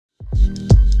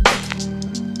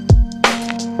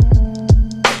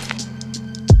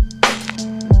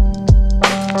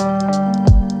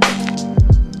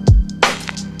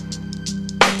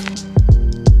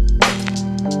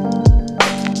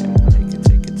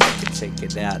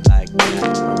Check it out like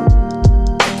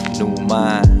that. New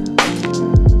mind.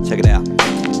 Check it out.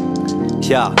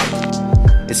 Yeah.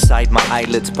 Inside my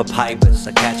eyelids, papyrus,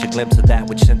 I catch a glimpse of that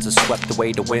which since has swept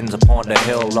away the winds upon the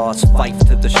hill. Lost fife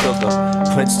to the sugar,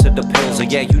 prince to the pills. Oh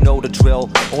yeah, you know the drill.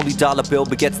 Only dollar bill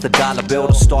begets the dollar bill.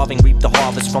 The starving reap the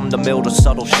harvest from the mill. The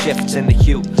subtle shifts in the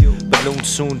hue. Balloons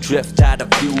soon drift out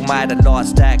of view. Might have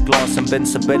lost that gloss,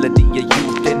 invincibility of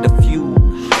youth in the few.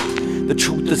 The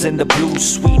truth is in the blue,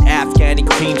 sweet Afghani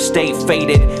cream, stay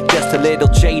faded, just a little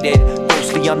jaded,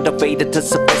 grossly underrated to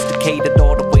sophisticated,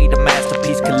 all the way to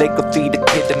masterpiece calligraphy. The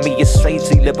kid in me is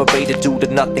strangely liberated due to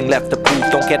nothing left to prove.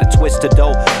 Don't get it twisted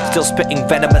though, still spitting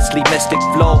venomously mystic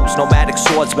flows. Nomadic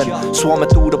swordsman, swarming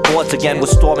through the boards again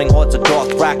with storming hordes of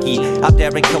dark Rocky. Out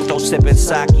there in Kyoto sipping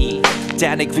sake,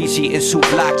 Danik, Vichy, and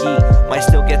Souvlaki. Might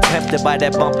still get tempted by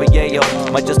that bumper yayo.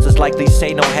 Might just as likely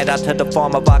say no, head out to the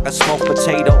farm if I can smoke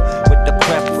potato with the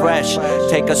creme fresh.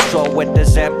 Take a stroll with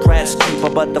this empress, keep her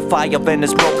but the fire in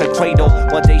his broken cradle.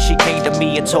 One day she came to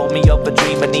me and told me of a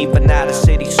dream, and even now the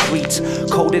city streets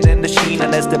coated in the sheen,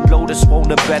 and as they blow the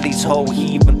swollen bellies, ho,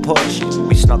 heave and push.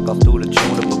 We snuck up through the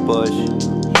juniper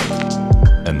bush.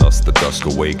 And thus the dusk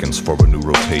awakens for a new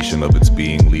rotation of its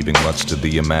being, leaving much to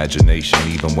the imagination,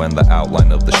 even when the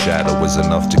outline of the shadow is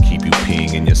enough to keep you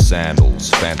peeing in your sandals.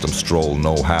 Phantom stroll,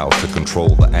 know how to control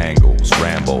the angles.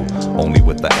 Rambo, only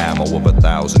with the ammo of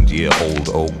 1,000-year-old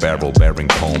oak barrel, bearing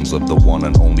poems of the one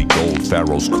and only gold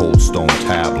pharaoh's cold stone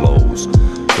tableaus.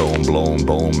 Dome blown,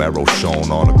 bone marrow shown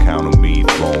on account of me,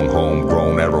 thrown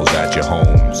homegrown arrows at your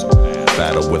homes.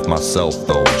 Battle with myself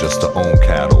though, just to own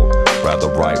cattle. Rather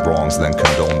right wrongs than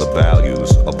condone the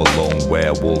values of a lone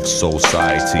werewolf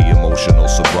society. Emotional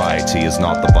sobriety is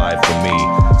not the vibe for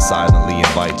me. Silently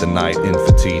invite the night in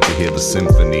fatigue to hear the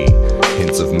symphony.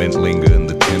 Hints of mint linger in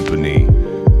the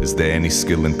timpani. Is there any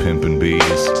skill in pimpin' bees?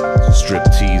 Strip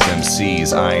tease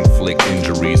MCs, I inflict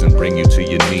injuries and bring you to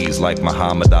your knees like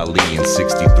Muhammad Ali in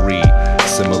 '63.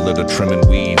 Similar to trimming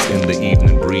weeds in the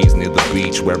evening breeze near the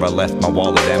beach where I left my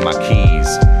wallet and my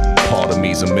keys. Part of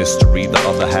me's a mystery, the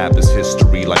other half is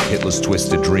history, like Hitler's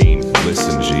twisted dream.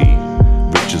 Listen, G,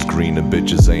 rich is green and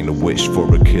bitches ain't a wish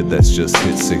for a kid that's just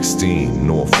hit 16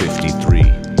 nor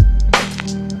 53.